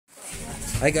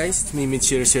Hi guys, it's me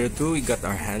Mijia. We got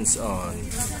our hands on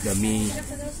the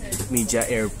Mijia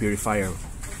Air Purifier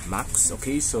Max.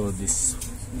 Okay, so this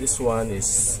one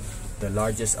is the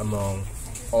largest among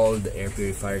all the air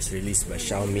purifiers released by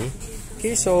Xiaomi.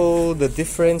 Okay, so the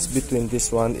difference between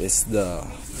this one is the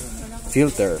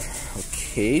filter.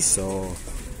 Okay, so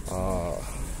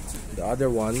the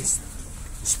other ones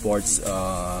sports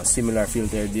similar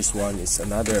filter. This one is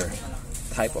another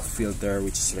type of filter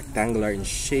which is rectangular in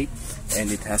shape,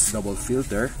 and it has double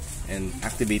filter and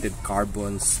activated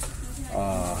carbons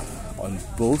on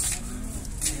both.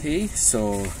 Okay,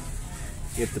 so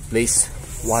you have to place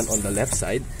one on the left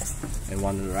side and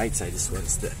one on the right side. This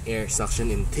one's the air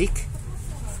suction intake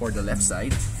for the left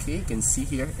side. Okay, you can see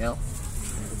here L.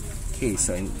 Okay,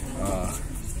 so in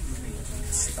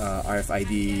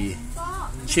RFID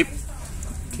chip.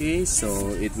 Okay,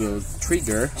 so it will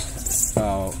trigger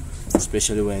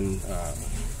especially when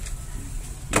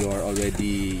you're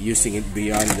already using it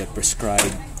beyond the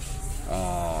prescribed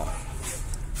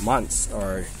months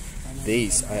or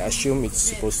days. I assume it's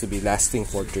supposed to be lasting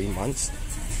for 3 months.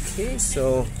 Okay,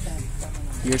 so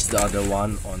here's the other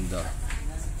one on the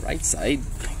right side.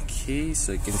 Okay,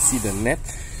 so you can see the net,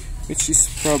 which is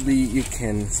probably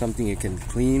something you can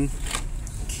clean.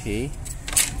 Okay,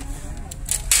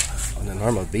 on a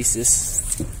normal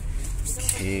basis.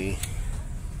 Okay,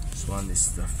 this one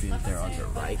is the filter on the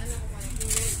right.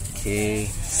 Okay,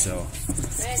 so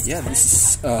yeah, this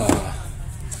is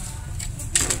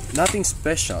nothing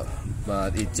special,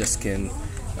 but it just can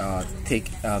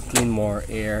clean more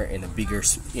air in a bigger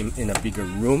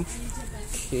room.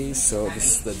 Okay, so this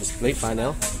is the display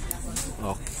panel.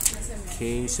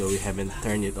 Okay, so we haven't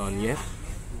turned it on yet.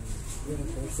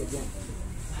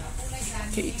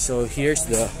 Okay, so here's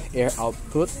the air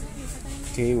output.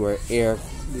 Okay, where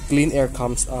the clean air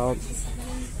comes out.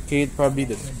 Okay, probably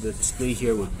the display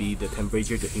here would be the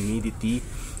temperature, the humidity,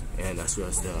 and as well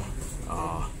as the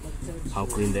how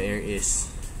clean the air is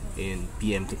in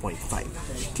PM 2.5.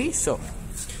 Okay, so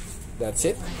that's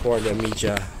it for the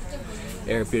Mijia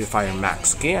Air Purifier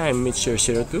Max. Okay, I'm Mijia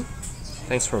 02.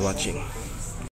 Thanks for watching.